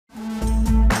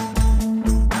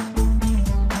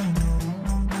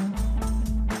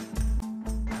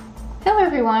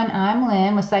everyone, I'm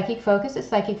Lynn with Psychic Focus at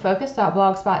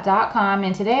psychicfocus.blogspot.com,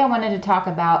 and today I wanted to talk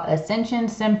about ascension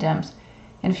symptoms.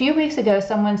 And a few weeks ago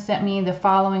someone sent me the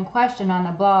following question on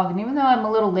the blog, and even though I'm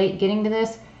a little late getting to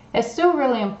this, it's still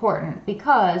really important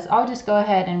because I'll just go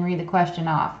ahead and read the question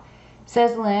off. It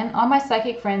says, Lynn, all my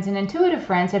psychic friends and intuitive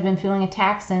friends have been feeling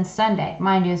attacked since Sunday.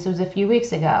 Mind you, this was a few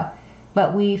weeks ago.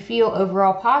 But we feel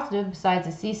overall positive besides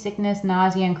the seasickness,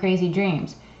 nausea, and crazy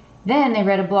dreams. Then they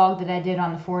read a blog that I did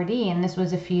on the 4D, and this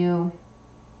was a few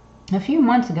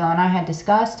months ago, and I had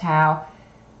discussed how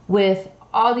with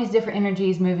all these different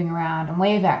energies moving around and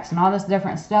wave X and all this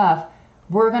different stuff,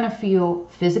 we're going to feel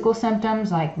physical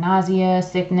symptoms like nausea,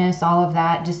 sickness, all of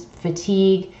that, just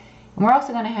fatigue. And we're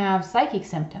also going to have psychic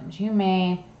symptoms. You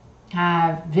may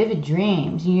have vivid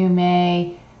dreams. You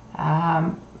may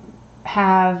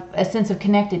have a sense of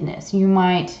connectedness. You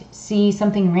might see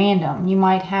something random. You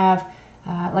might have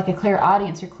like a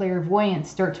clairaudience or clairvoyance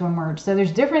start to emerge. So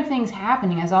there's different things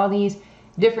happening as all these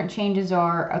different changes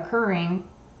are occurring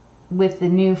with the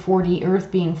new 4D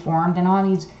Earth being formed and all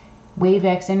these wave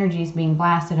X energies being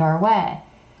blasted our way.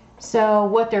 So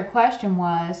what their question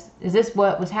was, is this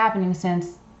what was happening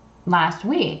since last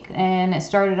week? And it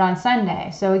started on Sunday.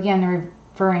 So again, they're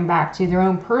referring back to their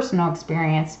own personal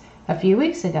experience a few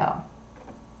weeks ago.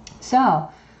 So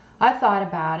I thought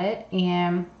about it,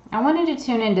 and I wanted to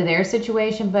tune into their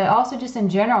situation, but also just in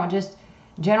general, just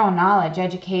general knowledge,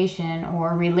 education,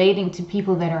 or relating to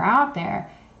people that are out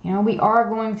there. You know, we are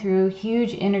going through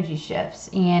huge energy shifts,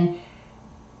 and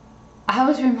I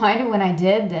was reminded when I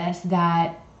did this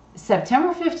that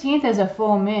September 15th is a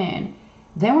full moon.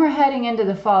 Then we're heading into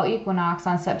the fall equinox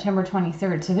on September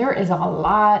 23rd. So there is a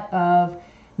lot of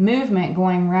movement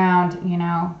going around, you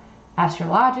know,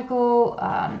 astrological,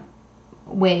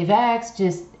 wave X,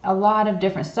 just a lot of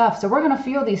different stuff. So we're going to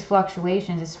feel these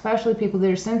fluctuations, especially people that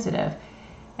are sensitive.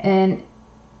 And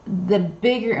the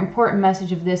bigger important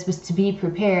message of this was to be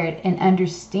prepared and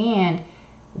understand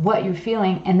what you're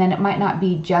feeling. And then it might not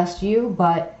be just you,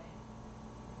 but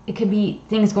it could be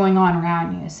things going on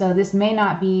around you. So this may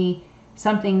not be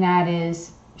something that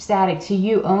is static to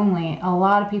you only. A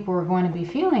lot of people are going to be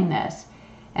feeling this.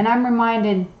 And I'm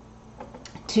reminded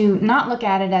to not look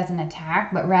at it as an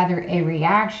attack, but rather a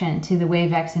reaction to the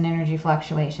wave X and energy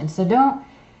fluctuation. So don't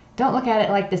look at it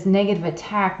like this negative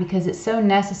attack, because it's so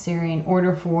necessary in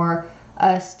order for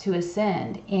us to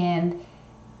ascend. And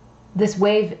this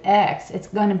wave X, it's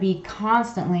going to be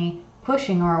constantly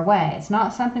pushing our way. It's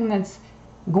not something that's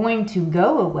going to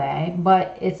go away,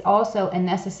 but it's also a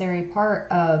necessary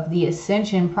part of the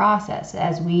ascension process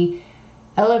as we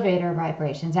elevate our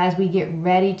vibrations, as we get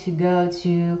ready to go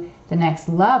to the next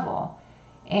level.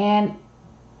 And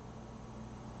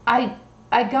I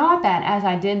got that as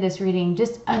I did this reading.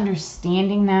 Just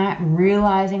understanding that,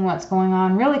 realizing what's going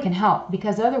on really can help,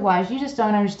 because otherwise you just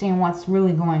don't understand what's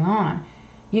really going on.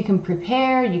 You can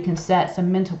prepare, you can set some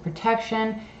mental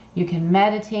protection, you can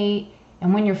meditate,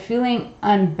 and when you're feeling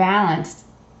unbalanced,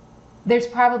 there's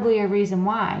probably a reason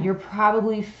why. You're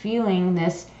probably feeling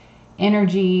this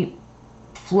energy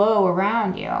flow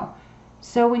around you.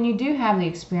 So when you do have the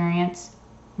experience,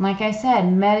 like I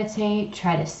said, meditate,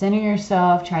 try to center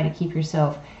yourself, try to keep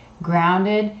yourself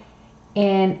grounded.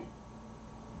 And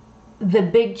the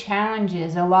big challenge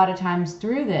is a lot of times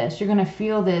through this, you're going to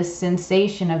feel this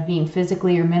sensation of being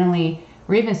physically or mentally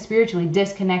or even spiritually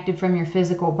disconnected from your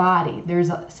physical body.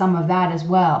 There's some of that as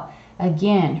well.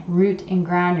 Again, root and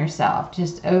ground yourself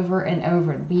just over and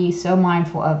over. Be so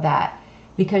mindful of that,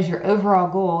 because your overall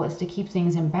goal is to keep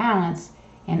things in balance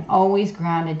and always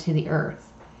grounded to the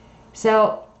earth.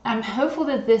 So I'm hopeful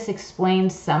that this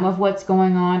explains some of what's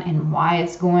going on and why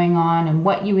it's going on and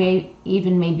what you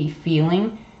even may be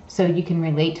feeling, so you can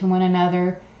relate to one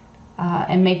another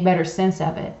and make better sense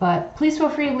of it. But please feel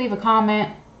free to leave a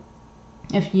comment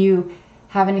if you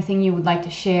have anything you would like to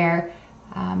share.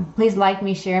 Please like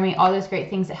me, share me, all those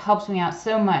great things. It helps me out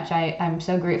so much. I'm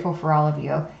so grateful for all of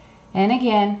you. And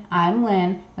again, I'm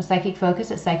Lynn with Psychic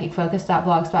Focus at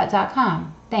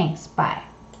psychicfocus.blogspot.com. Thanks. Bye.